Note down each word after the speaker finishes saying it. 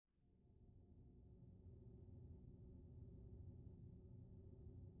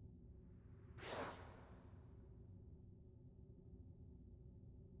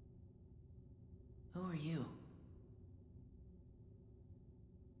are you?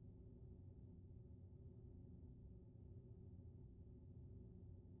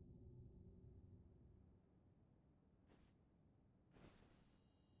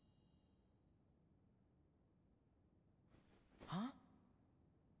 Huh?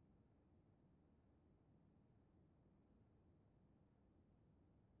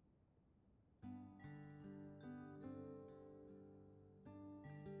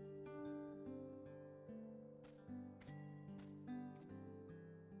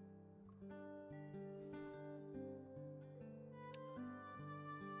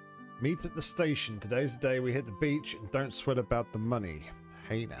 Meet at the station. Today's the day we hit the beach and don't sweat about the money.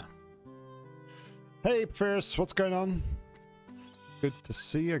 Hey now. Hey Ferris, what's going on? Good to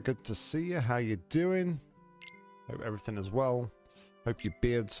see you, good to see you. How you doing? Hope everything is well. Hope your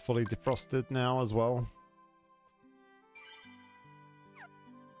beard's fully defrosted now as well.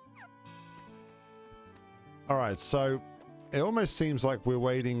 Alright, so it almost seems like we're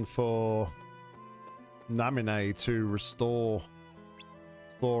waiting for Namine to restore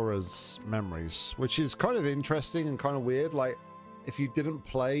Sora's memories, which is kind of interesting and kind of weird. Like, if you didn't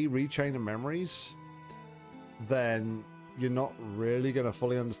play Rechain of Memories, then you're not really going to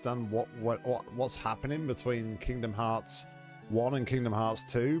fully understand what's happening between Kingdom Hearts 1 and Kingdom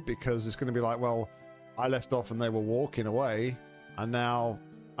Hearts 2, because it's going to be like, well, I left off and they were walking away, and now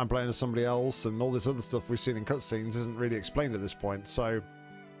I'm playing as somebody else, and all this other stuff we've seen in cutscenes isn't really explained at this point. So,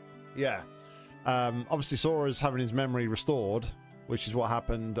 yeah. Obviously, Sora's having his memory restored, which is what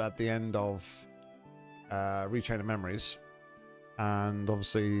happened at the end of Rechain of Memories. And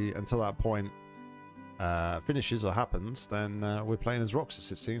obviously, until that point finishes or happens, then we're playing as Roxas,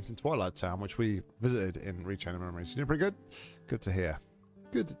 it seems, in Twilight Town, which we visited in Rechain of Memories. You doing pretty good? Good to hear.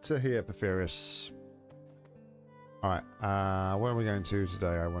 Good to hear, Porphyrius. Alright, where are we going to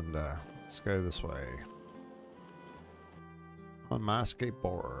today, I wonder? Let's go this way. On my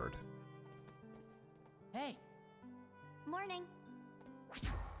skateboard. Hey. Morning.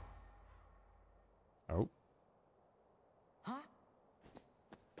 Oh. Huh?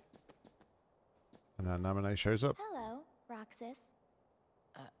 And then Namine shows up. Hello, Roxas.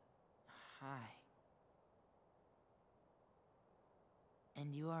 Hi.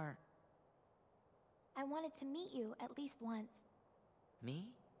 And you are... I wanted to meet you at least once. me?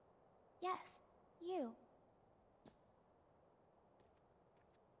 Yes, you.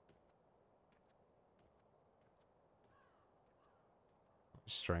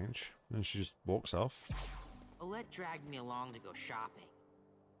 Strange. And she just walks off. Olette dragged me along to go shopping.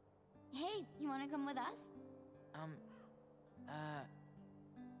 Hey, you want to come with us?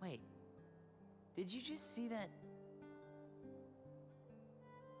 Wait. Did you just see that?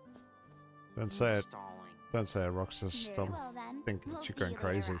 Don't say it. Installing. Don't say it, Roxas. Very Don't well then. think We'll that you're see going you later,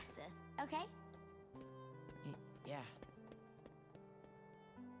 crazy. Roxas. Okay? Yeah.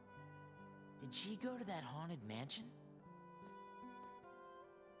 Did she go to that haunted mansion?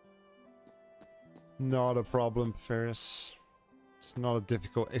 Not a problem, Porphyrius. It's not a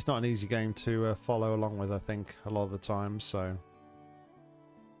difficult... It's not an easy game to follow along with, I think, a lot of the time, so...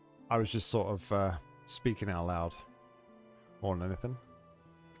 I was just sort of speaking out loud. More than anything.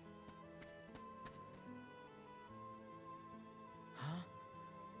 Huh?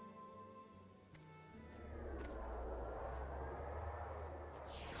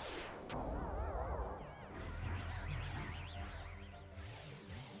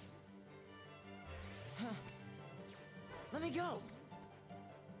 Huh. Let me go!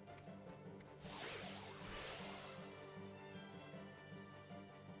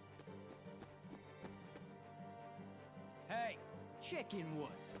 Hey, chicken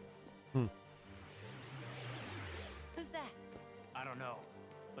wuss. Who's that? I don't know,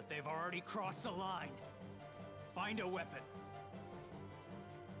 but they've already crossed the line. Find a weapon.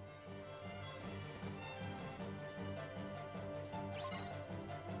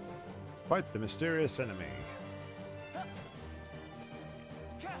 Fight the mysterious enemy.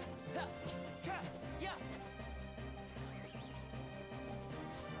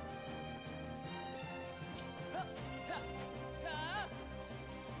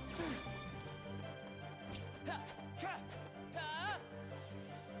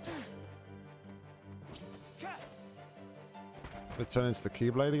 It turn into the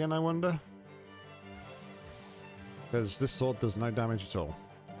Keyblade again, I wonder? Because this sword does no damage at all.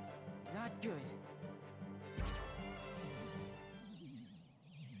 Not good.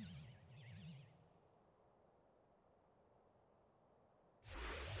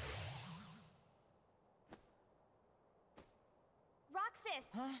 Roxas,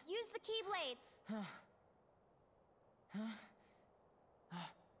 Huh? use the Keyblade.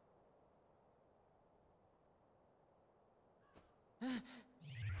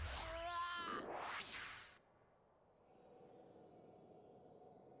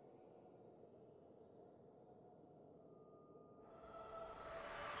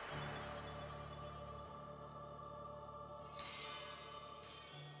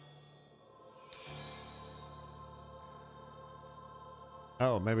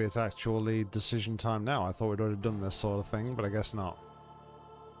 Oh, maybe it's actually decision time now. I thought we'd already done this sort of thing, but I guess not.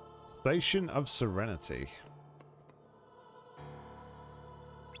 Station of Serenity.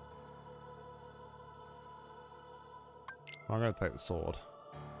 I'm going to take the sword.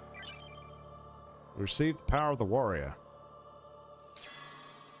 We received the power of the warrior.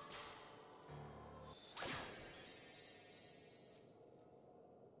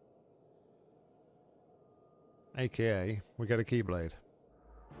 AKA, we get a Keyblade.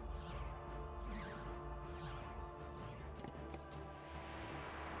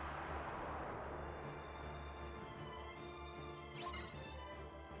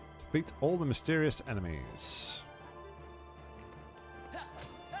 Defeat all the mysterious enemies.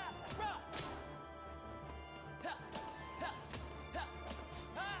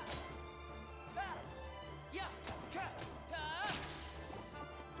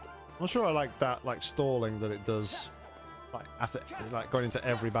 I'm not sure I like that, like, stalling that it does, like, after, like, going into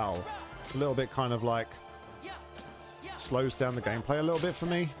every battle. A little bit kind of, like, slows down the gameplay a little bit for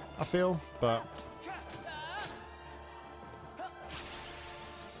me, I feel, but...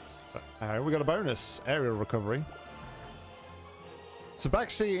 we got a bonus, aerial recovery. So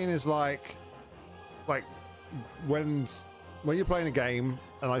backseating is like when you're playing a game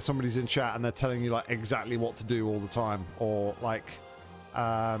and, like, somebody's in chat and they're telling you, like, exactly what to do all the time, or, like...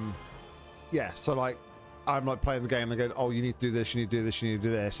 yeah, so, like, I'm, like, playing the game and they go, oh, you need to do this, you need to do this, you need to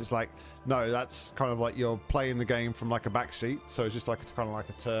do this. It's like, no, that's kind of like you're playing the game from, like, a backseat. So it's just like, it's kind of like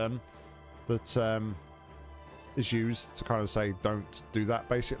a term that is used to kind of say, don't do that,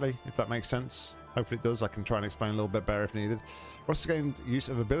 basically, if that makes sense. Hopefully it does. I can try and explain a little bit better if needed. Roster gained use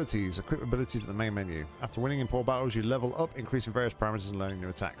of abilities. Equip abilities at the main menu. After winning in pool battles, you level up, increasing various parameters and learning new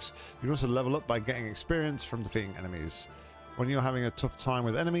attacks. You can also level up by getting experience from defeating enemies. When you're having a tough time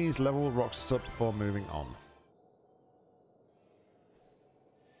with enemies, level Roxas up before moving on.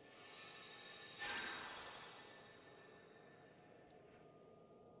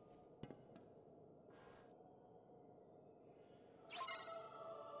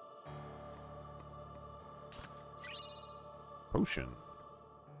 Potion.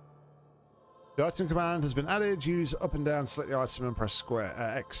 The item command has been added. Use up and down, select the item and press square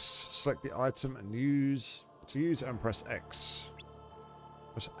X. Select the item and use and press X.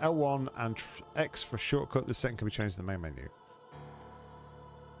 Press L1 and X for shortcut. This setting can be changed in the main menu.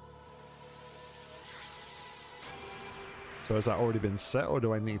 So has that already been set, or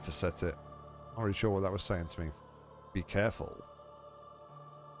do I need to set it? I'm not really sure what that was saying to me. Be careful.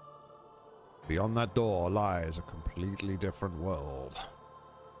 Beyond that door lies a completely different world.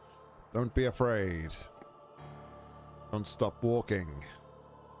 Don't be afraid. Don't stop walking.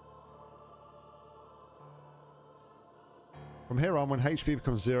 From here on, when HP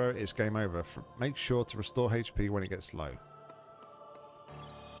becomes 0, it's game over. Make sure to restore HP when it gets low.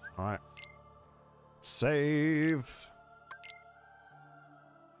 Alright. Save.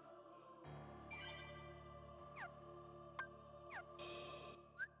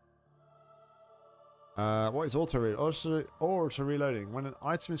 What is auto reloading? When an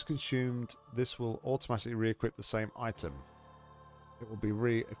item is consumed, this will automatically re-equip the same item. It will be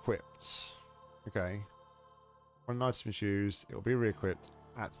re-equipped. Okay. When an item is used, it will be re-equipped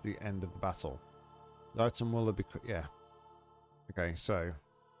at the end of the battle. The item will be... yeah. Okay, so...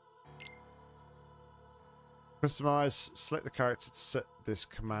 Customize. Select the character to set this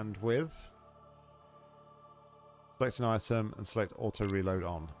command with. Select an item and select auto reload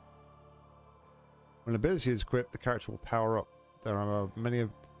on. When an ability is equipped, the character will power up. There are many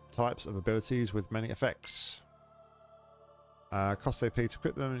types of abilities with many effects. Cost AP to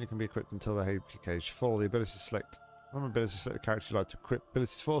equip them, and you can be equipped until the HP gauge full. The ability select. From ability select the character you like to equip.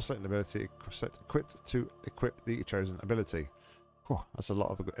 Abilities for select an ability. Select equipped to equip the chosen ability. Whew, that's a lot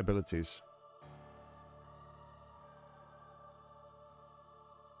of abilities.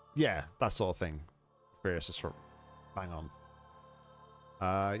 Yeah, that sort of thing. Various just bang on.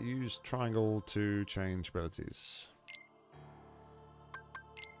 Use triangle to change abilities.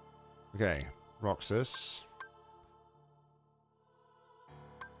 Okay, Roxas.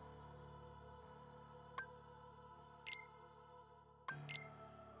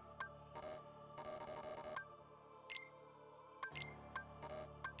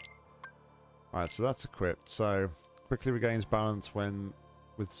 Alright, so that's equipped. So, quickly regains balance when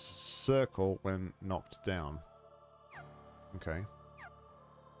with circle when knocked down. Okay.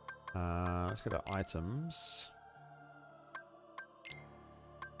 Let's go to items.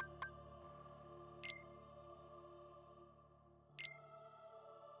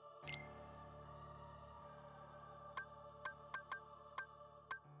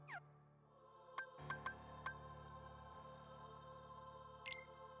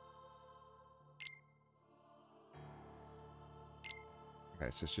 Okay,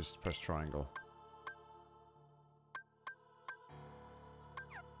 so it's just press triangle.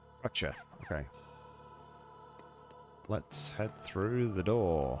 Gotcha. Okay. Let's head through the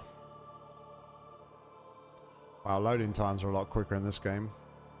door. Wow, loading times are a lot quicker in this game.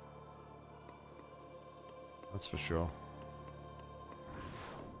 That's for sure.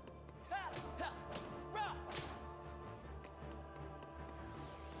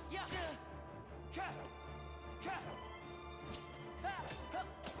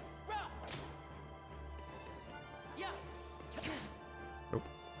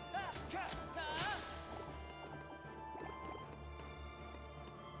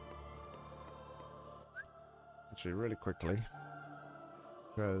 Actually, really quickly,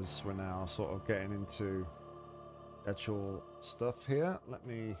 because we're now sort of getting into actual stuff here. Let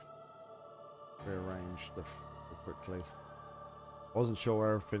me rearrange the quickly. Wasn't sure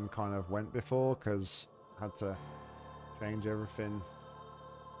where everything kind of went before, because I had to change everything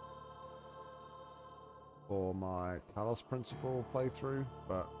for my Talos Principle playthrough,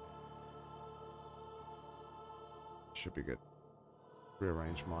 but should be good.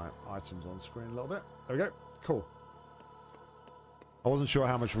 Rearrange my items on screen a little bit. There we go. Cool. I wasn't sure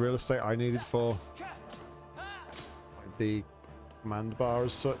how much real estate I needed for like, the command bar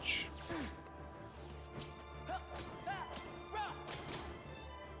as such.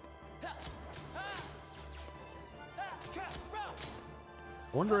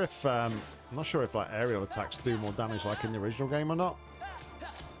 I wonder if, I'm not sure if like aerial attacks do more damage like in the original game or not.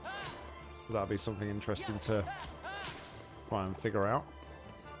 So that'll be something interesting to try and figure out.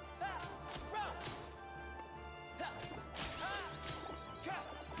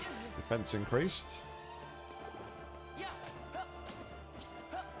 Defense increased.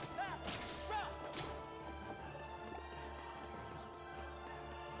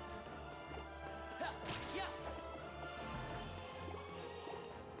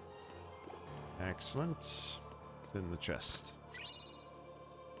 Excellent. It's in the chest.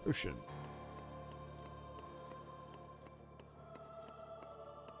 Ocean.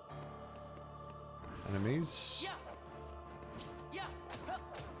 Enemies.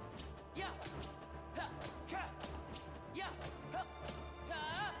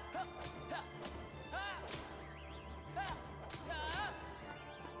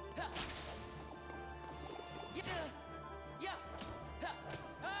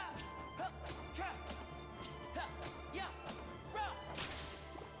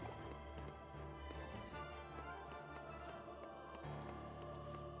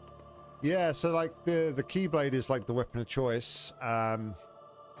 Yeah, so like the Keyblade is like the weapon of choice, and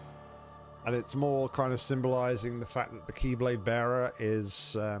it's more kind of symbolizing the fact that the Keyblade bearer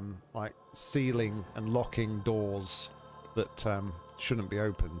is like sealing and locking doors that shouldn't be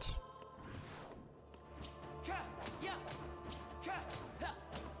opened.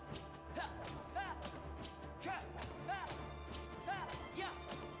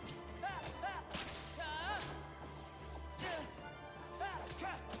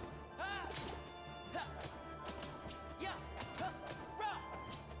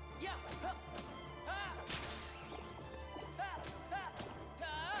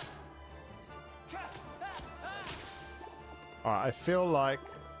 Alright, I feel like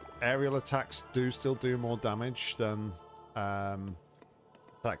aerial attacks do still do more damage than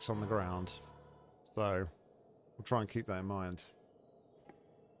attacks on the ground. So, we'll try and keep that in mind.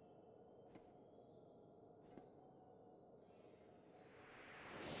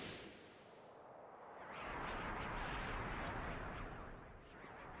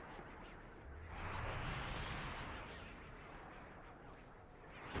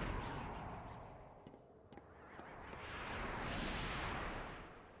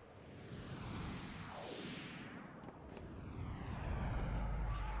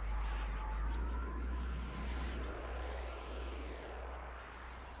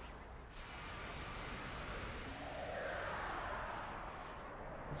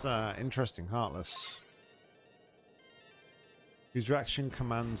 It's interesting, Heartless. Use your action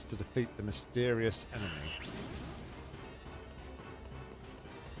commands to defeat the mysterious enemy.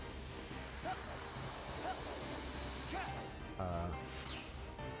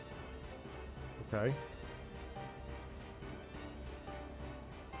 Okay.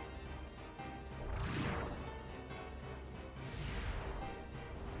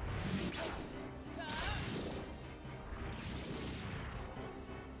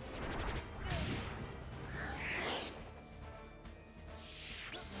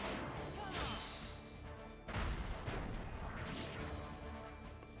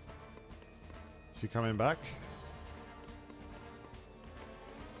 Is he coming back?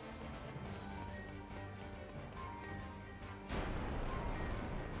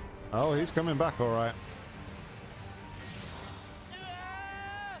 Oh, he's coming back all right.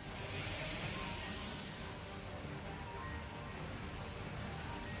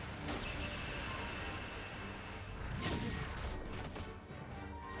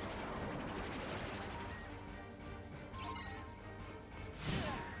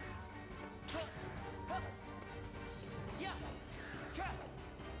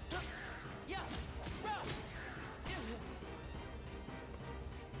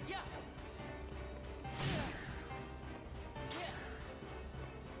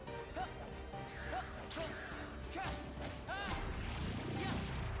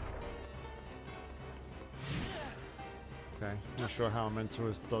 Okay, not sure how I'm meant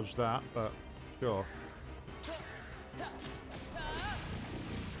to dodge that, but sure.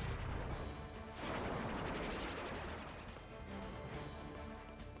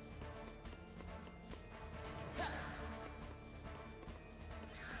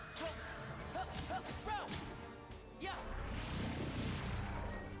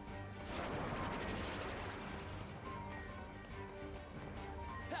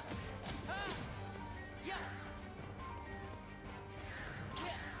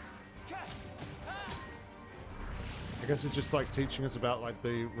 I guess it's just like teaching us about like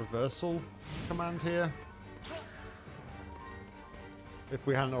the reversal command here. If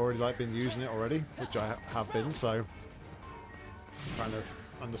we hadn't already like been using it already, which I have been, so kind of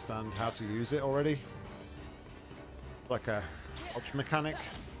understand how to use it already. Like a dodge mechanic.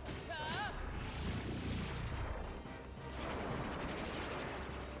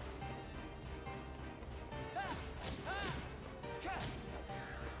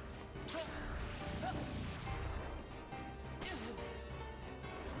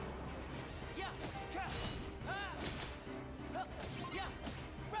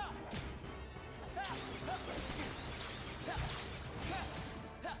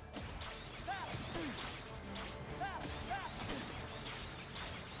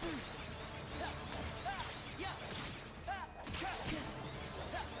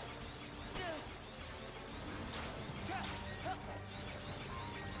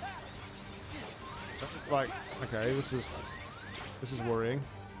 Like, okay, this is worrying.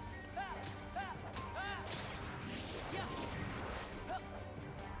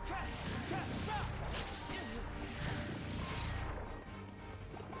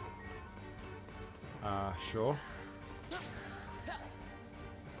 Sure.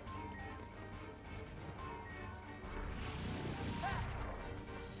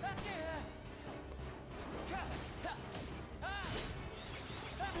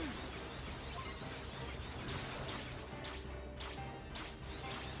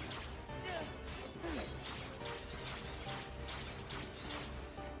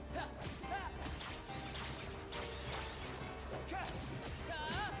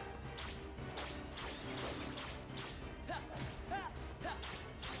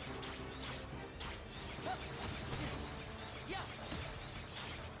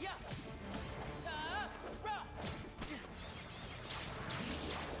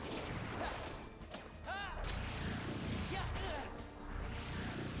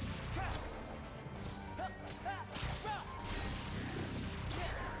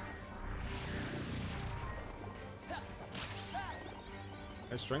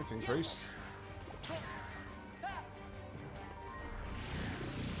 His strength increased.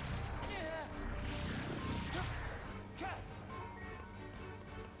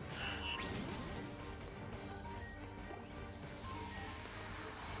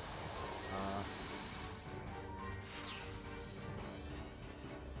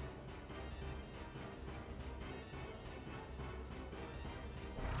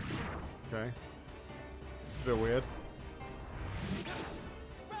 Okay. It's a bit weird.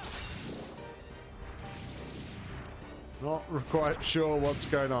 Not quite sure what's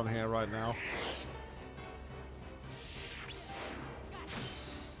going on here right now.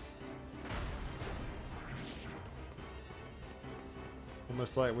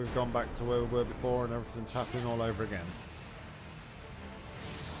 Almost like we've gone back to where we were before and everything's happening all over again.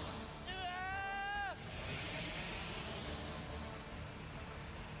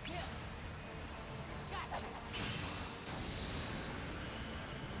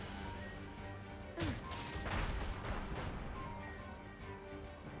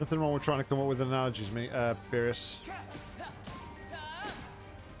 Nothing wrong with trying to come up with analogies, me, Beerus.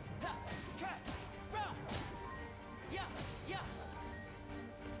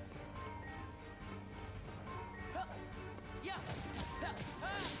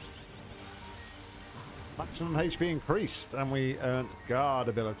 Maximum HP increased, and we earned guard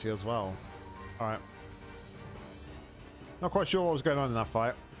ability as well. Alright. Not quite sure what was going on in that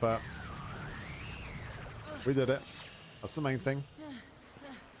fight. but we did it. That's the main thing.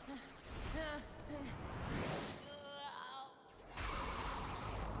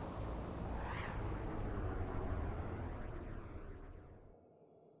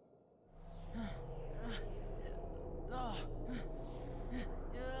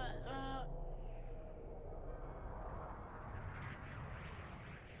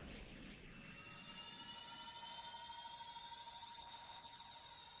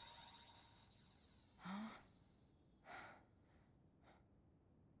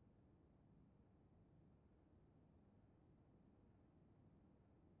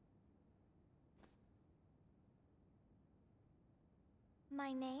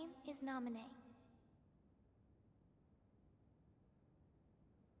 My name is Nominee.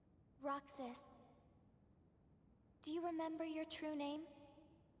 Roxas. Do you remember your true name?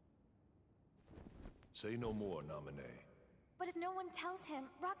 Say no more, Nominee. But if no one tells him,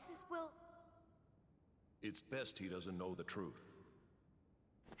 Roxas will... It's best he doesn't know the truth.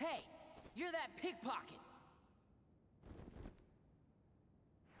 Hey, you're that pickpocket.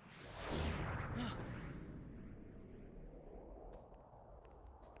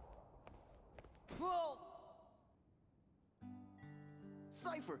 Whoa!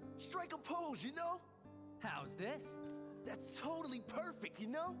 Cypher, strike a pose, you know? How's this? That's totally perfect, you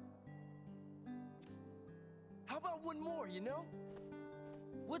know? How about one more, you know?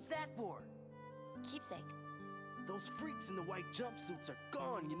 What's that for? Keepsake. Those freaks in the white jumpsuits are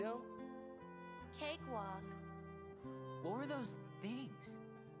gone, you know? Cakewalk. What were those things?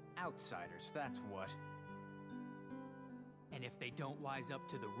 Outsiders, that's what. And if they don't wise up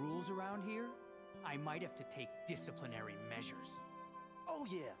to the rules around here, I might have to take disciplinary measures. Oh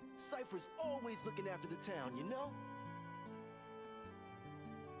yeah, Cypher's always looking after the town, you know?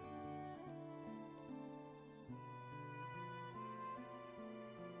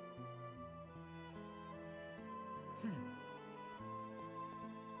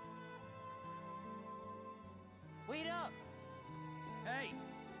 Wait up! Hey,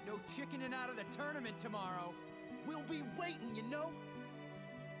 no chickening out of the tournament tomorrow. We'll be waiting, you know?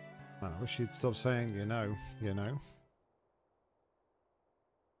 Man, I wish you'd stop saying, you know.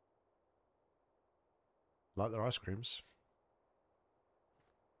 Like their ice creams.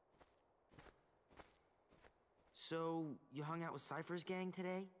 So, you hung out with Cypher's gang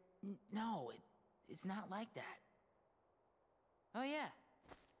today? No, it's not like that. Oh yeah.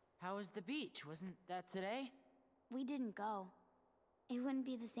 How was the beach? Wasn't that today? We didn't go. It wouldn't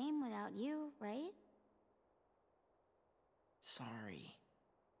be the same without you, right? Sorry.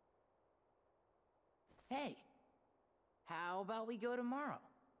 Hey, how about we go tomorrow?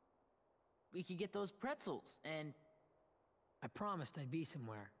 We could get those pretzels and... I promised I'd be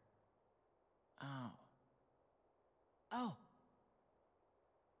somewhere. Oh. Oh.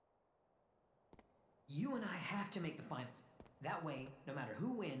 You and I have to make the finals. That way, no matter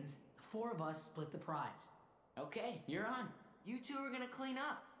who wins, the four of us split the prize. Okay, you're on. You two are gonna clean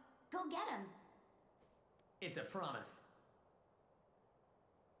up. Go get him. It's a promise.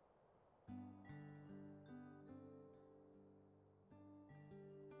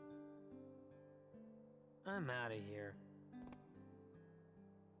 I'm out of here.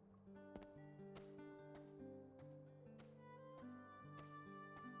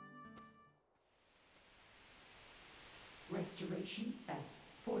 Restoration at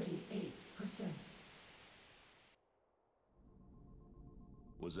 48%.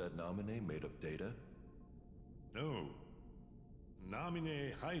 Was that Nominee made of data? No.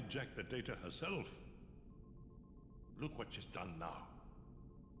 Nominee hijacked the data herself. Look what she's done now.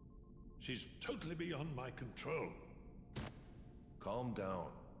 She's totally beyond my control. Calm down.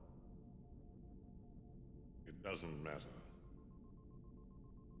 It doesn't matter.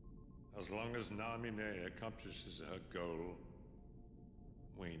 As long as Nominee accomplishes her goal,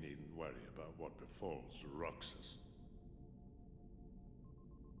 we needn't worry about what befalls Roxas.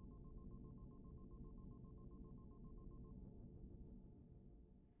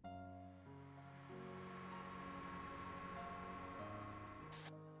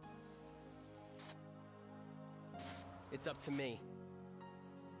 It's up to me.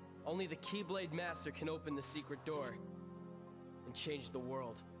 Only the Keyblade Master can open the secret door and change the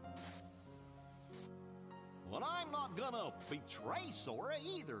world. Well, I'm not gonna betray Sora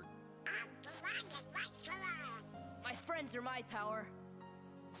either. My friends are my power.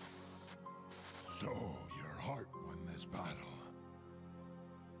 So, your heart won this battle.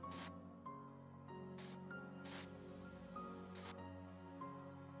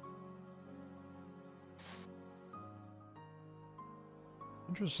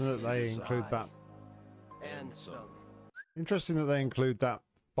 Interesting that they include that. And some. Interesting that they include that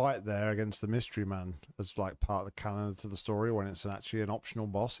fight there against the mystery man as like part of the canon to the story when it's actually an optional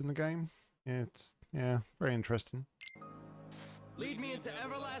boss in the game. Yeah, it's very interesting. Lead me into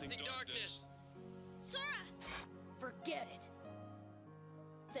everlasting darkness. Sora! Forget it.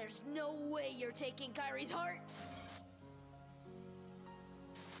 There's no way you're taking Kairi's heart.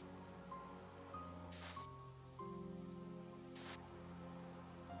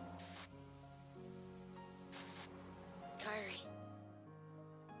 Kairi.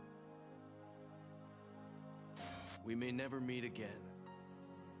 We may never meet again,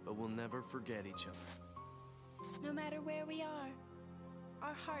 but we'll never forget each other. No matter where we are,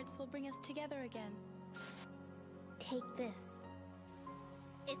 our hearts will bring us together again. Take this.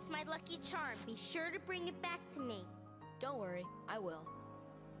 It's my lucky charm. Be sure to bring it back to me. Don't worry, I will.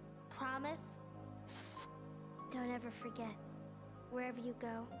 Promise? Don't ever forget. Wherever you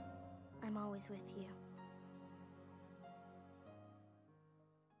go, I'm always with you.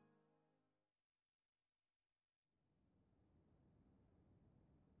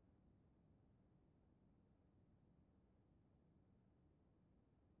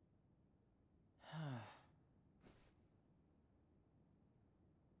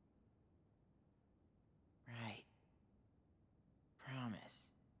 Right. Promise.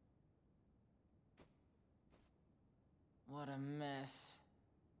 What a mess.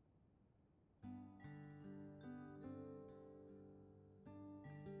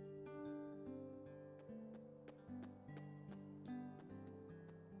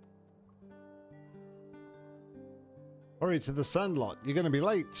 Hurry to the Sandlot. You're going to be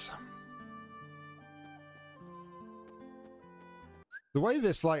late. The way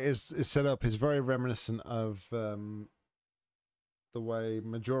this like is set up is very reminiscent of the way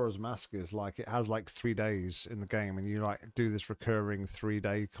Majora's Mask is. Like it has like 3 days in the game, and you like do this recurring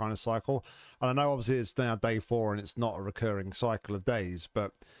 3-day kind of cycle. And I know obviously it's now day 4 and it's not a recurring cycle of days,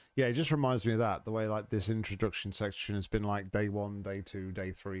 but yeah, it just reminds me of that. The way like this introduction section has been like day 1, day 2,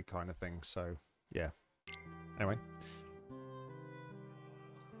 day 3 kind of thing. So yeah. Anyway.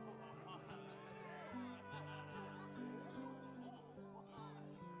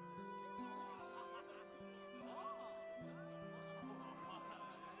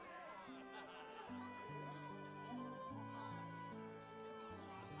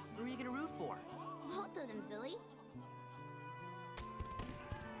 Who are you gonna root for? Both of them, silly.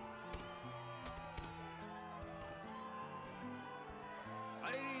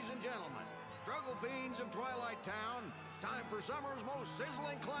 Ladies and gentlemen, struggle fiends of Twilight Town, it's time for summer's most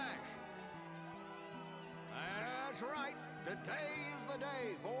sizzling clash. That's right, today is the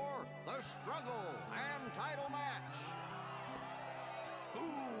day for the struggle and title match. Who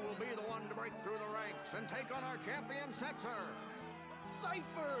will be the one to break through the ranks and take on our champion Setzer?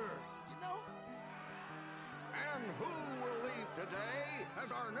 Cypher! You know? And who will leave today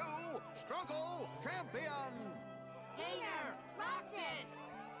as our new struggle champion? Hater! Roxas!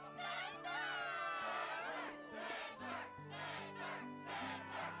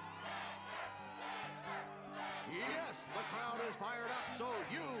 Yes, the crowd is fired up, so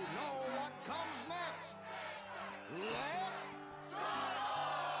you know what comes next. Let's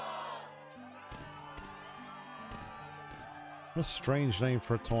What a strange name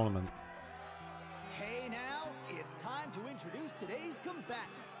for a tournament. Hey now, it's time to introduce today's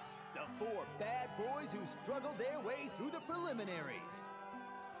combatants. The 4 bad boys who struggled their way through the preliminaries.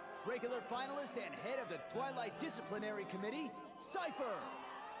 Regular finalist and head of the Twilight Disciplinary Committee, Cypher.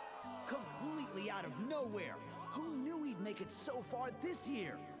 Completely out of nowhere. Who knew he'd make it so far this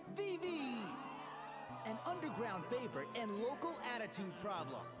year? Vivi. An underground favorite and local attitude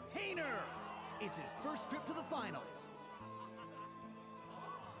problem, Hayner. It's his first trip to the finals.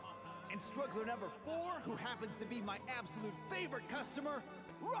 And struggler number 4, who happens to be my absolute favorite customer,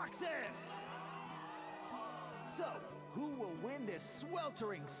 Roxas! So, who will win this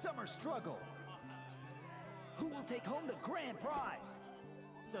sweltering summer struggle? Who will take home the grand prize?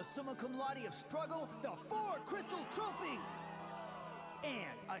 The summa cum laude of struggle, the 4 Crystal Trophy!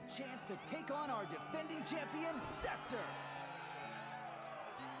 And a chance to take on our defending champion, Setzer!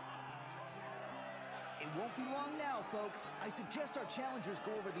 It won't be long now, folks. I suggest our challengers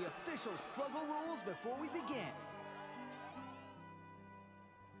go over the official struggle rules before we begin.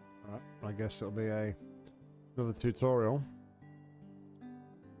 Alright, I guess it'll be another tutorial.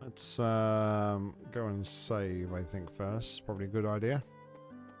 Let's go and save, I think, first. Probably a good idea.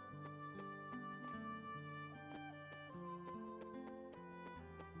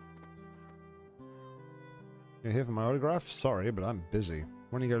 You're here for my autograph? Sorry, but I'm busy.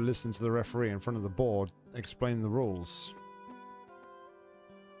 Why don't you go listen to the referee in front of the board explain the rules?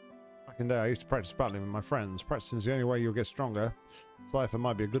 in the day, I used to practice battling with my friends. Practicing is the only way you'll get stronger. Cypher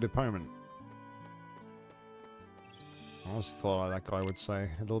might be a good opponent. I honestly thought like that guy would say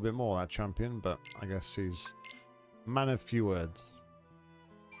a little bit more, that champion, but I guess he's a man of few words.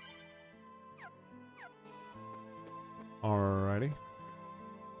 Alrighty.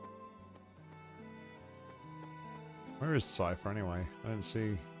 Where is Cypher anyway? I don't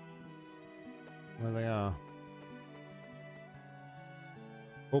see where they are.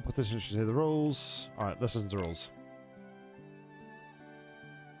 All participants should hear the rules. Alright, let's listen to the rules.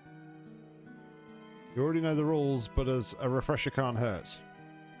 You already know the rules, but as a refresher can't hurt.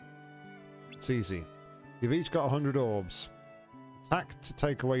 It's easy. You've each got 100 orbs. Attack to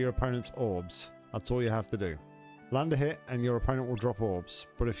take away your opponent's orbs. That's all you have to do. Land a hit and your opponent will drop orbs.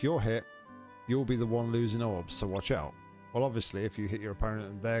 But if you're hit, you'll be the one losing orbs, so watch out. Well, obviously, if you hit your opponent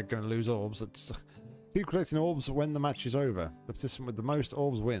and they're going to lose orbs, it's... Keep collecting orbs when the match is over. The participant with the most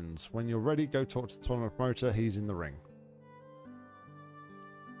orbs wins. When you're ready, go talk to the tournament promoter. He's in the ring.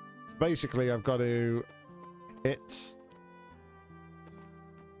 So basically, I've got to hit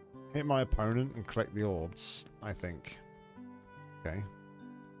my opponent and collect the orbs, I think. Okay.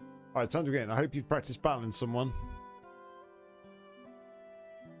 Alright, time to begin. I hope you've practiced battling someone.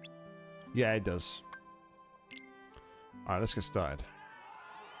 Yeah, it does. Alright, let's get started.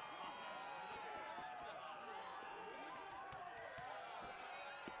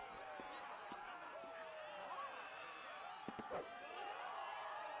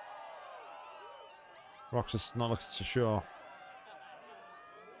 Roxas not looking so sure.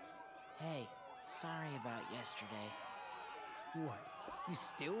 Hey, sorry about yesterday. What? You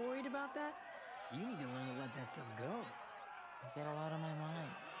still worried about that? You need to learn to let that stuff go. I've got a lot on my mind.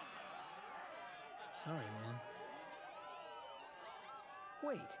 Sorry, man.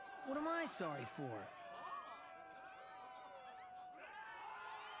 Wait, what am I sorry for?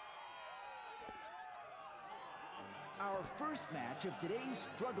 Our first match of today's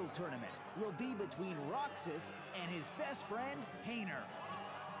Struggle Tournament will be between Roxas and his best friend, Hayner.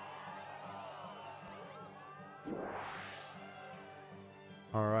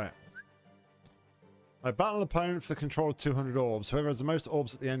 Alright. I battle an opponent for the control of 200 orbs. Whoever has the most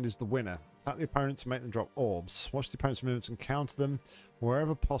orbs at the end is the winner. Attack the opponent to make them drop orbs. Watch the opponent's movements and counter them.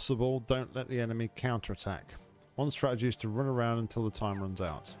 Wherever possible, don't let the enemy counterattack. One strategy is to run around until the time runs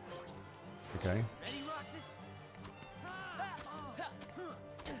out. Okay. Ready, Roxas?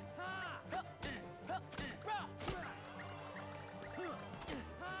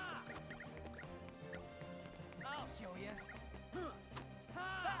 I'll show you.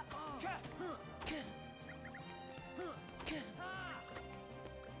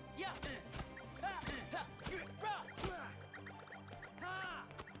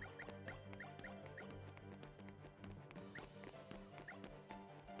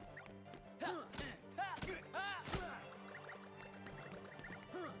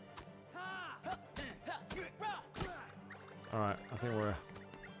 Alright, I think we're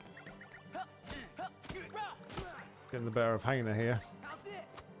getting the better of Hayner here. How's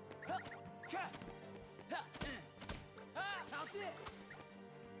this? How's this?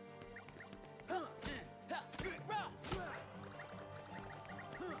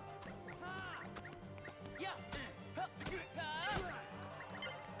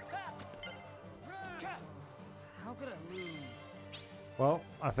 How could I lose? Well,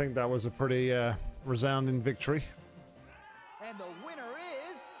 I think that was a pretty resounding victory. And the winner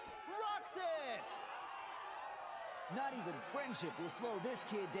is Roxas! Not even friendship will slow this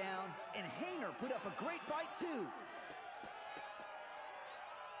kid down, and Hayner put up a great fight too.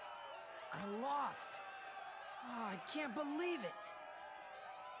 I lost. Oh, I can't believe it.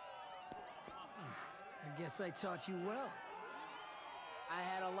 I guess I taught you well. I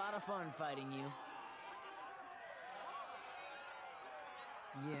had a lot of fun fighting you.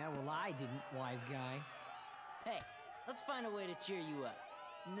 Yeah, well, I didn't, wise guy. Hey, let's find a way to cheer you up.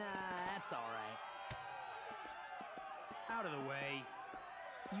 Nah, that's all right. Out of the way.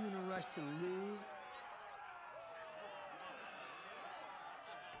 You in a rush to lose?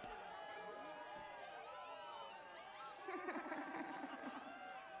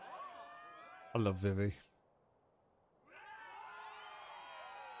 I love Vivi.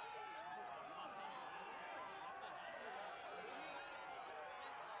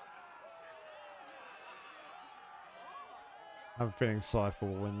 I have a feeling Cypher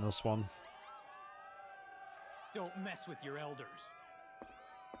will win this one. Don't mess with your elders.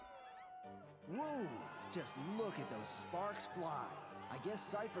 Whoa! Just look at those sparks fly. I guess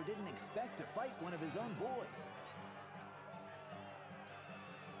Cypher didn't expect to fight one of his own boys.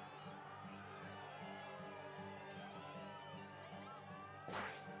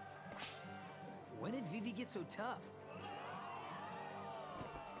 did Vivi get so tough?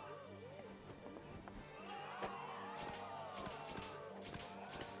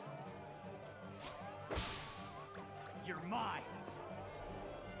 You're mine.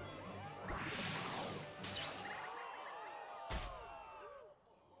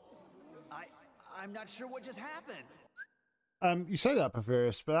 I'm not sure what just happened. You say that,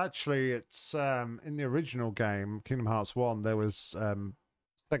 Porphyrius, but actually it's in the original game, Kingdom Hearts 1, there was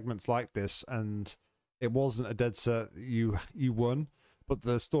segments like this, and it wasn't a dead cert you won, but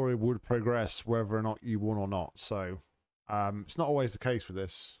the story would progress whether or not you won or not. So it's not always the case with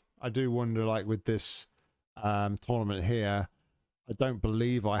this. I do wonder, like with this tournament here, I don't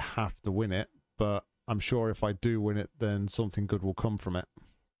believe I have to win it, but I'm sure if I do win it, then something good will come from it.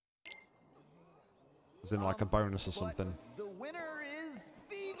 As in like a bonus or something. The winner is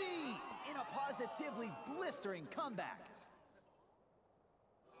Vivi in a positively blistering comeback.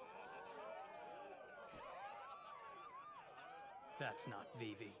 That's not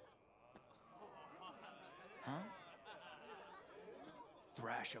Vivi. Huh?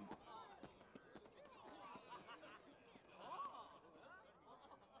 Thrash him.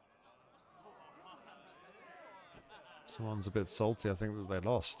 Someone's a bit salty, I think, that they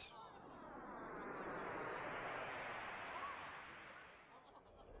lost.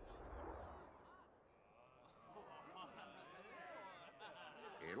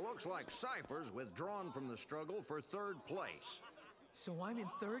 It looks like Cypher's withdrawn from the struggle for third place. So I'm in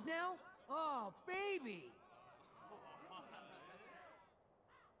third now? Oh, baby!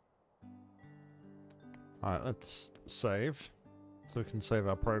 Alright, let's save. So we can save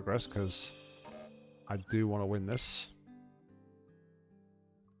our progress, because I do want to win this.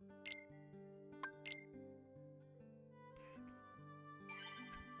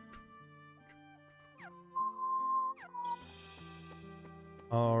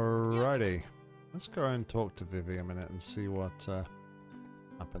 Alrighty. Let's go and talk to Vivi a minute and see what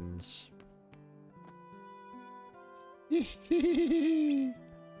happens.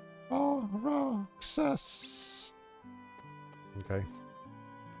 Oh, Roxas. Okay.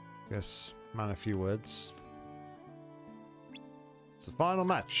 Guess, man, a few words. It's the final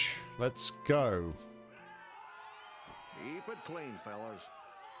match. Let's go. Keep it clean, fellas.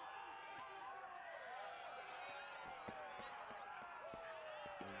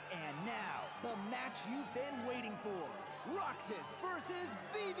 And now, the match you've been waiting for. Roxas versus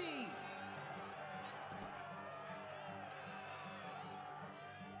Vivi.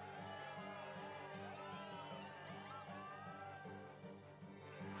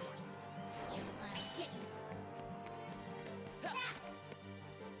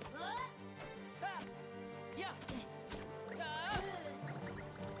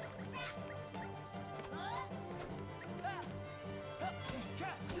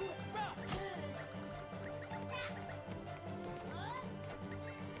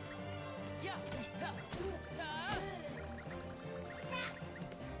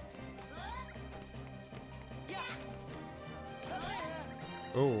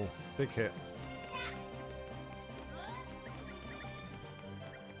 Oh, big hit.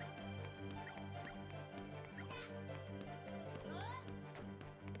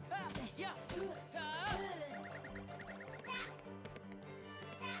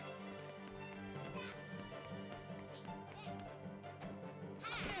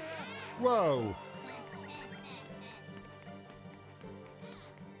 Whoa!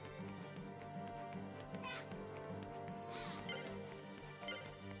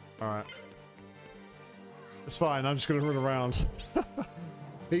 Alright. It's fine, I'm just gonna run around.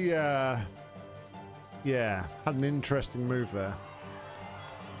 He, yeah, had an interesting move there.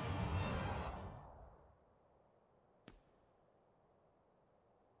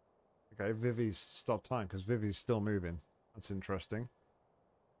 Okay, Vivi's stopped time, because Vivi's still moving. That's interesting.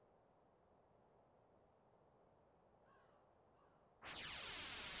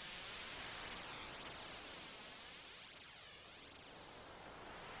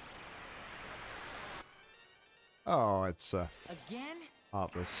 Oh, it's again?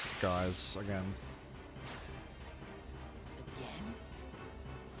 Heartless guys again. Again?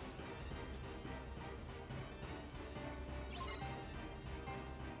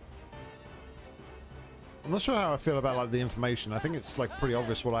 I'm not sure how I feel about like the information. I think it's like pretty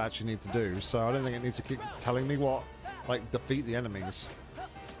obvious what I actually need to do, so I don't think it needs to keep telling me what, like, defeat the enemies.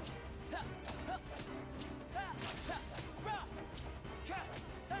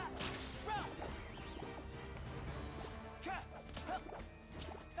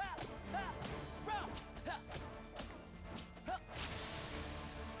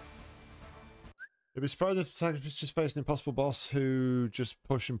 It'd be surprised if Sacrifice just faced an impossible boss who just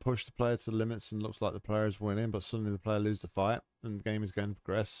push and push the player to the limits and looks like the player is winning, but suddenly the player loses the fight and the game is going to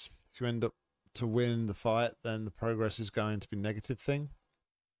progress. If you end up to win the fight, then the progress is going to be a negative thing.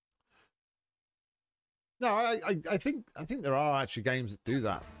 No, I think there are actually games that do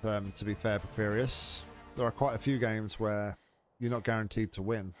that. To be fair, Papirius, there are quite a few games where you're not guaranteed to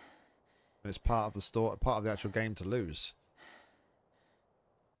win, and it's part of the story, part of the actual game to lose.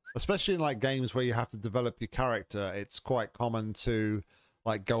 Especially in like games where you have to develop your character, it's quite common to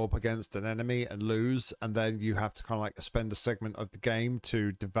like go up against an enemy and lose, and then you have to kind of like spend a segment of the game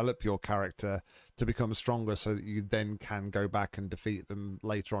to develop your character to become stronger so that you then can go back and defeat them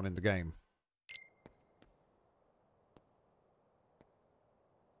later on in the game.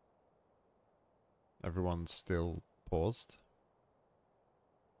 Everyone's still paused.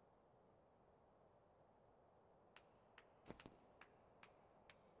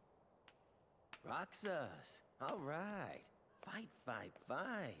 Roxas, all right. Fight, fight,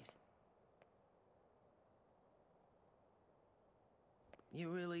 fight. You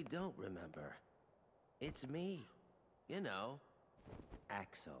really don't remember. It's me. You know,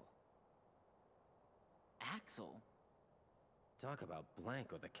 Axel. Axel? Talk about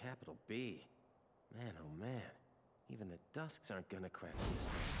blank with a capital B. Man, oh man. Even the Dusks aren't gonna crack this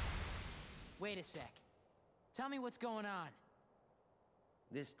one. Wait a sec. Tell me what's going on.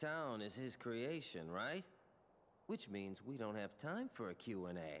 This town is his creation, right? Which means we don't have time for a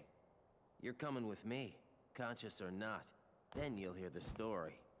Q&A. You're coming with me, conscious or not. Then you'll hear the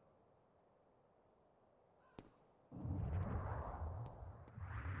story.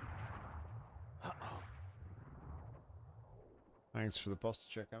 Uh-oh. Thanks for the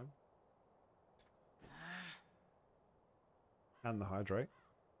posture check, Aaron. And the hydrate.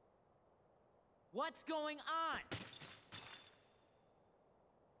 What's going on?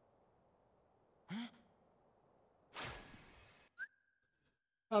 Huh?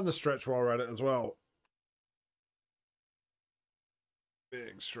 And the stretch while we're at it as well.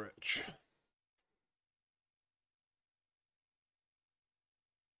 Big stretch.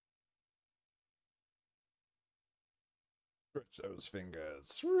 Stretch those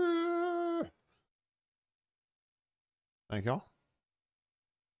fingers. Thank y'all.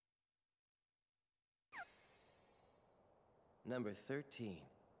 Number 13,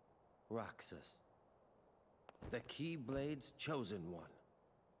 Roxas. The Keyblade's chosen one.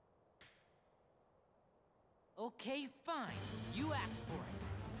 Okay, fine. You asked for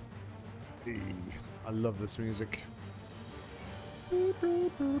it. I love this music. That's more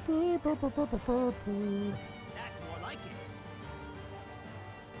like it.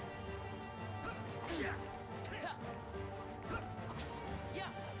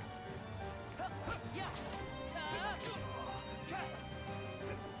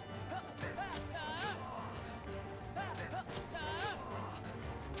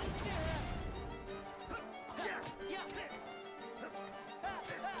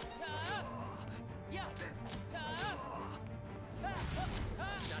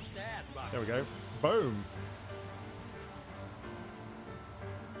 There we go. Boom.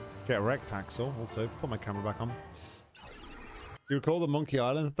 Get wrecked, Axel. Also, put my camera back on. You recall the Monkey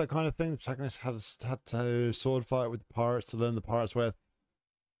Island, that kind of thing? The protagonist had to sword fight with the pirates to learn the pirates' way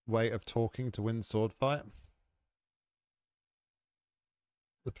of talking to win the sword fight.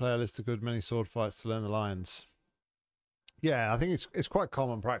 The player listed a good many sword fights to learn the lines. Yeah, I think it's quite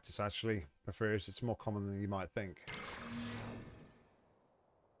common practice, actually. Porphyrius, it's more common than you might think.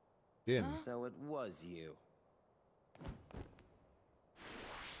 Din. So it was you.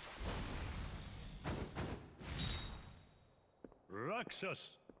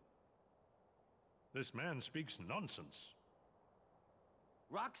 Roxas! This man speaks nonsense.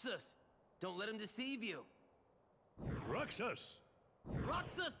 Roxas! Don't let him deceive you! Roxas!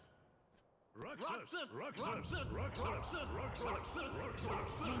 Roxas! Roxas! Roxas! Roxas!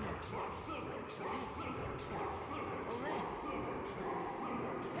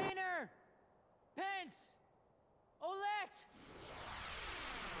 Hayner! Pence! Olette!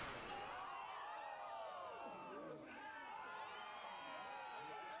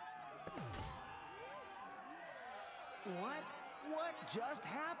 What? What just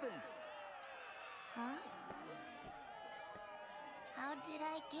happened? Huh? How did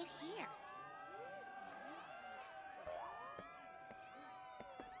I get here?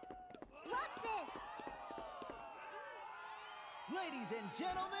 Roxas! Ladies and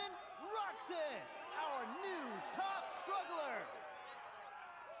gentlemen, Roxas, our new top struggler!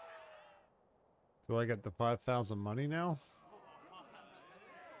 Do I get the 5,000 money now?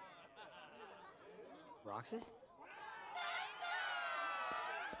 Roxas?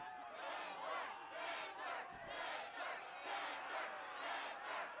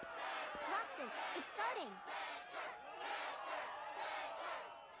 going?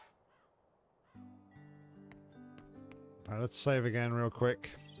 Alright, let's save again real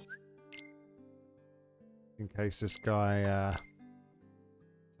quick. In case this guy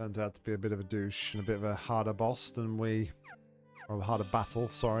turns out to be a bit of a douche and a bit of a harder boss than we... or a harder battle,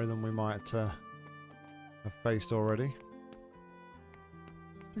 sorry, than we might have faced already.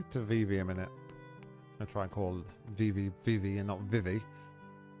 Speak to Vivi a minute. I try and call Vivi Vivi and not Vivi.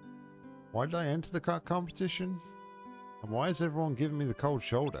 Why did I enter the competition? And why is everyone giving me the cold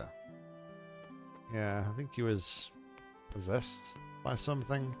shoulder? Yeah, I think he was possessed by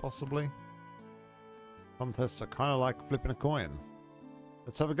something, possibly. Contests are kind of like flipping a coin.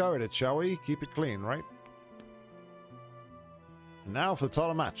 Let's have a go at it, shall we? Keep it clean, right? And now for the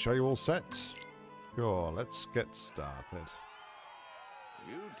title match. Are you all set? Sure, let's get started.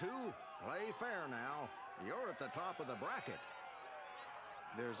 You two, play fair now. You're at the top of the bracket.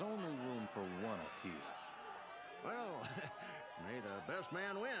 There's only room for one appeal. Well, may the best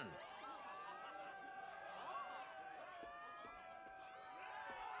man win.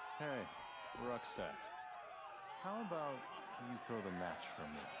 Hey, Rucksack. How about you throw the match for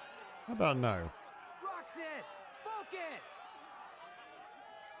me? How about no? Roxas, focus!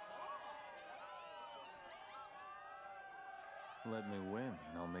 Let me win,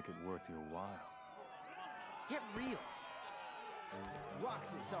 and I'll make it worth your while. Get real.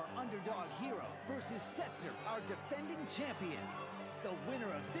 Roxas, our underdog hero, versus Setzer, our defending champion. The winner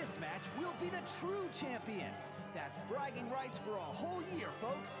of this match will be the true champion. That's bragging rights for a whole year,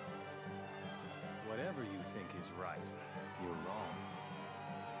 folks. Whatever you think is right, you're wrong.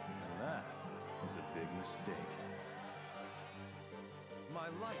 And that is a big mistake. My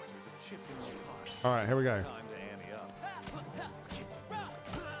life is a chip in the pot. All right, here we go. Time to ante up.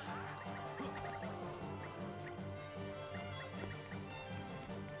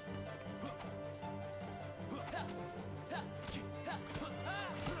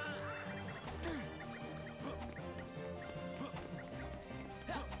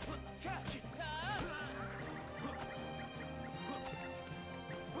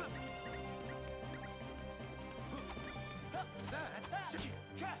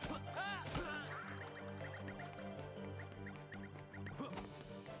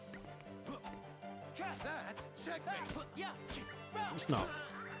 It's not.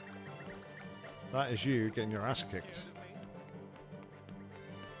 That is you getting your ass kicked.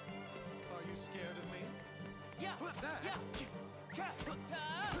 Are you scared of me? Yeah.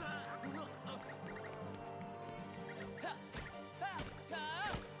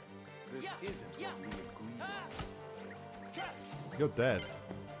 This isn't what we agreed on. You're dead.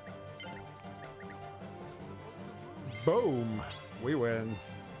 Boom! We win.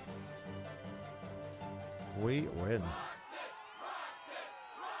 We win.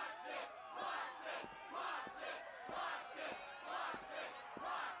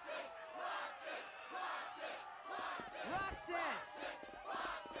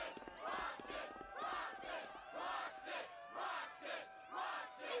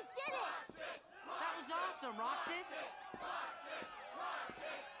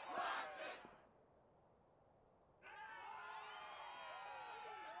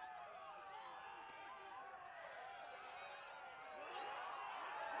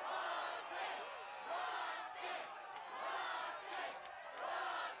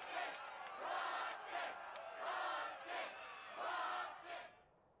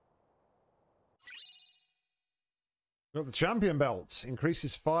 Got the champion belt.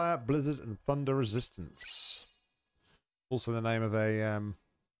 Increases fire, blizzard, and thunder resistance. Also the name of a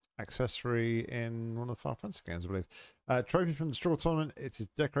accessory in one of the Final Fantasy games, I believe. Trophy from the Struggle Tournament. It is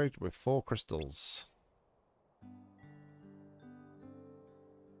decorated with 4 crystals.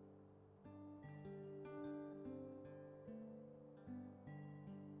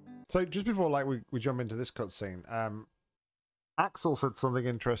 So just before we jump into this cutscene, Axel said something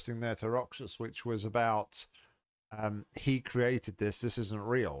interesting there to Roxas, which was about he created this isn't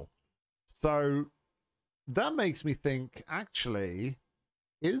real. So that makes me think, actually,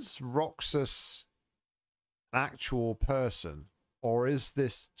 is Roxas an actual person, or is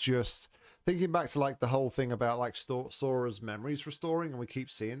this just thinking back to like the whole thing about like Sora's memories restoring, and we keep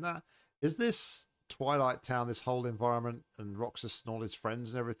seeing that? Is this Twilight Town, this whole environment, and Roxas and all his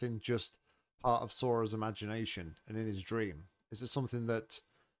friends and everything, just part of Sora's imagination and in his dream? Is it something that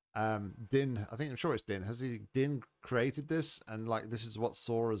Din, I'm sure it's Din, Din created this, and like this is what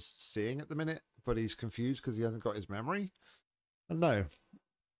Sora's seeing at the minute, but he's confused because he hasn't got his memory? I don't know.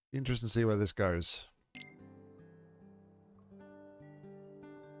 Interesting to see where this goes.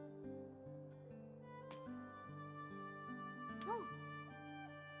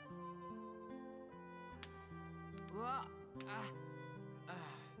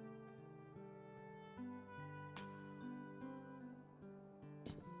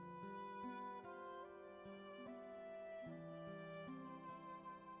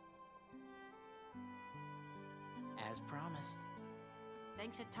 As promised.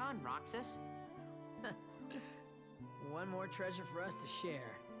 Thanks a ton, Roxas. One more treasure for us to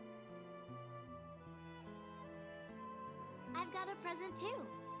share. I've got a present too,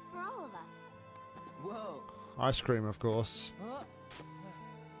 for all of us. Whoa. Ice cream, of course.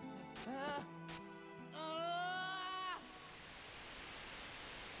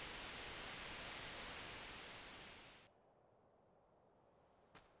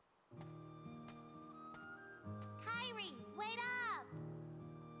 Kyrie, wait up!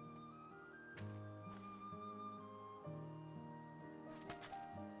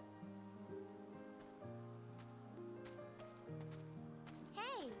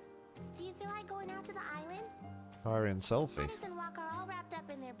 Hey, do you feel like going out to the island? Kyrie and Selfie. Dennis and Walk are all wrapped up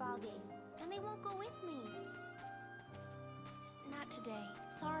in their ball game, and they won't go with me. Not today.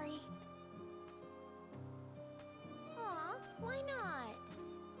 Sorry. Aw, why not?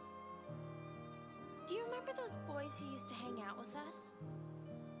 Do you remember those boys who used to hang out with us?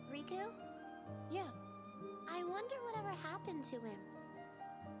 Riku? Yeah. I wonder whatever happened to him.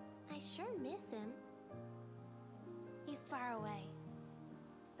 I sure miss him. He's far away.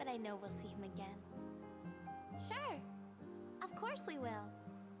 But I know we'll see him again. Sure. Of course we will.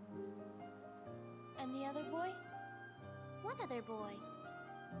 And the other boy? What other boy?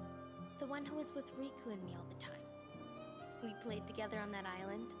 The one who was with Riku and me all the time. We played together on that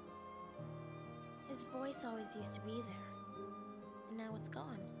island. His voice always used to be there. And now it's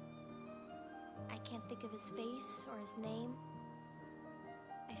gone. I can't think of his face or his name.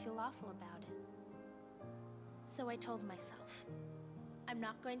 I feel awful about it. So I told myself, I'm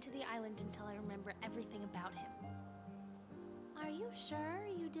not going to the island until I remember everything about him. Are you sure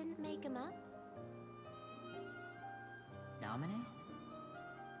you didn't make him up? Nominee?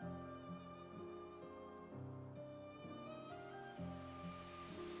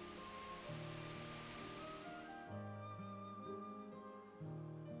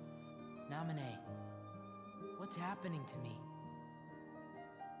 Nominee, what's happening to me?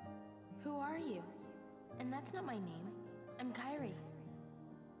 Who are you? And that's not my name. I'm Kyrie.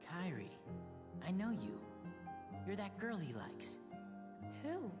 Kyrie, I know you. You're that girl he likes.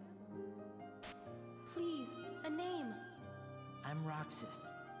 Who? Please, a name. I'm Roxas.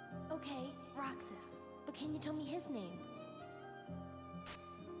 Okay, Roxas. But can you tell me his name?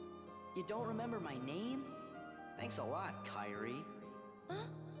 You don't remember my name? Thanks a lot, Kyrie. Huh?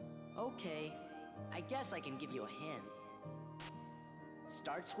 Okay, I guess I can give you a hint.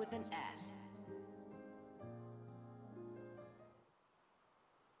 Starts with an S.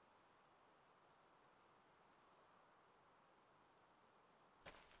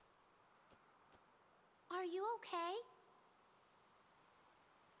 Are you okay?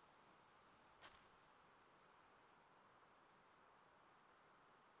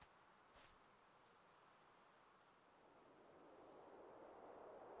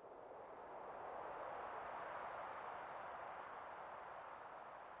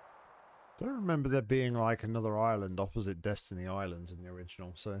 I don't remember there being like another island opposite Destiny Islands in the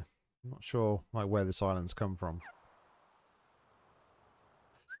original, so I'm not sure like where this island's come from.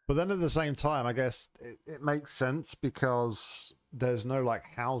 But then at the same time, I guess it makes sense because there's no like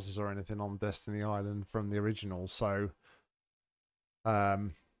houses or anything on Destiny Island from the original, so I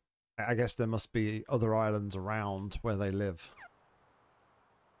guess there must be other islands around where they live.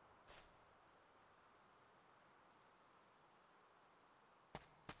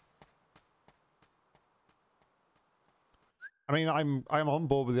 I mean, I'm on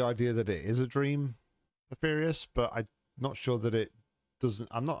board with the idea that it is a dream, Aetherius, but I'm not sure that it doesn't.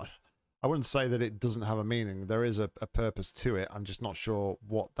 I wouldn't say that it doesn't have a meaning. There is a purpose to it. I'm just not sure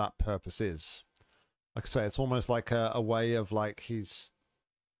what that purpose is. Like I say, it's almost like a way of like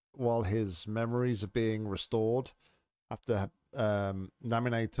while his memories are being restored after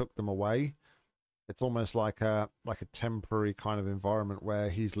Namine took them away. It's almost like a temporary kind of environment where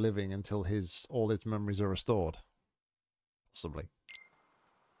he's living until all his memories are restored. Possibly.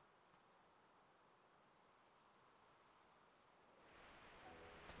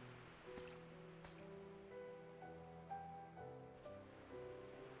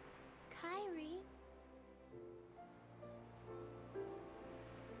 Kyrie?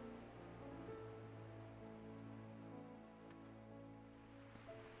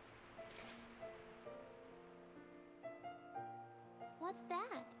 What's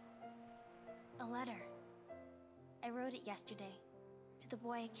that? A letter. I wrote it yesterday, to the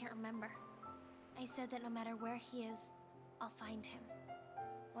boy I can't remember. I said that no matter where he is, I'll find him.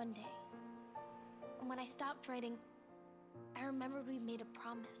 One day. And when I stopped writing, I remembered we made a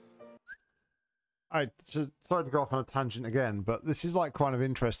promise. Alright, so sorry to go off on a tangent again, but this is like kind of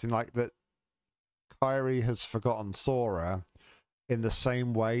interesting, like that Kairi has forgotten Sora in the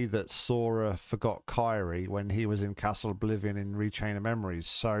same way that Sora forgot Kairi when he was in Castle Oblivion in Rechain of Memories.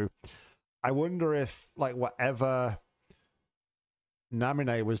 So I wonder if, like, whatever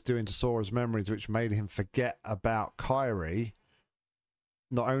Namine was doing to Sora's memories, which made him forget about Kairi,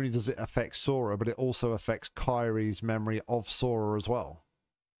 not only does it affect Sora, but it also affects Kairi's memory of Sora as well.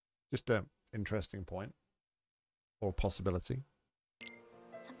 Just an interesting point. Or possibility.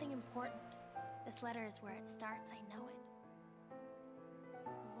 Something important. This letter is where it starts, I know it.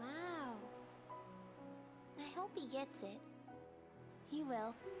 Wow. I hope he gets it. He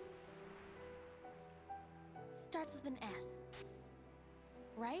will. Starts with an S.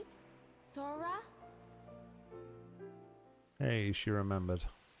 Right? Sora? Hey, she remembered.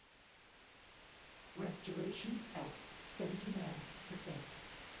 Restoration at 79%.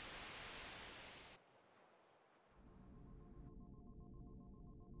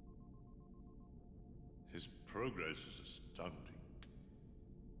 His progress is astounding.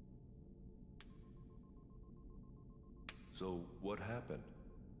 So, what happened?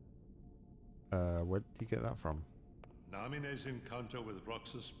 Where did you get that from? Namine's encounter with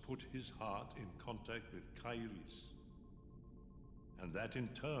Roxas put his heart in contact with Kairi's. And that in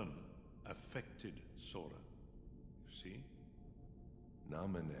turn affected Sora. You see?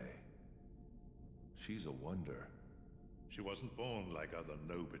 Namine. She's a wonder. She wasn't born like other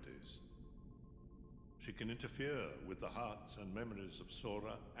nobodies. She can interfere with the hearts and memories of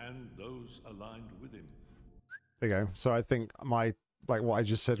Sora and those aligned with him. There you go. So I think my, like what I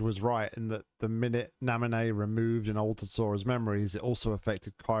just said was right, in that the minute Namine removed and altered Sora's memories, it also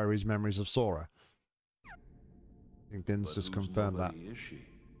affected Kairi's memories of Sora. I think Din's just confirmed that. Is she?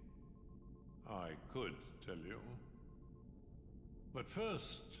 I could tell you. But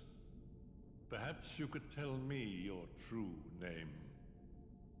first, perhaps you could tell me your true name.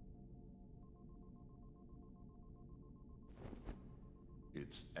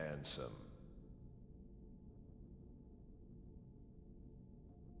 It's Ansem.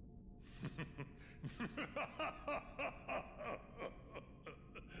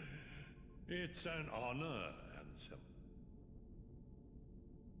 It's an honor, Ansem.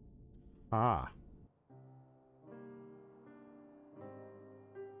 Ah.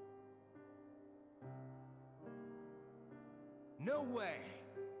 No way!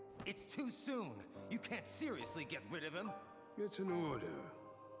 It's too soon. You can't seriously get rid of him. It's an order.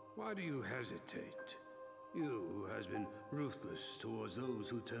 Why do you hesitate? You, who has been ruthless towards those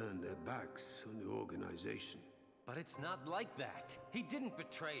who turn their backs on the organization. But it's not like that. He didn't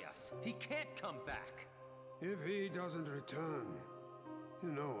betray us. He can't come back. If he doesn't return,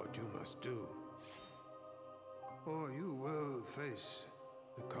 you know what you must do. Or you will face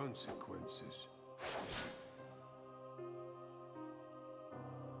the consequences.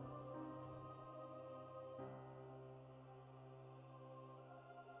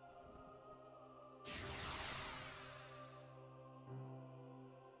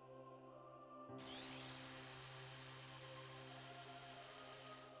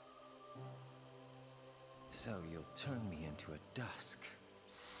 So you'll turn me into a dusk.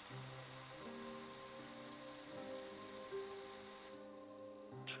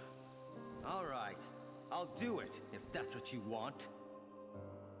 All right, I'll do it if that's what you want.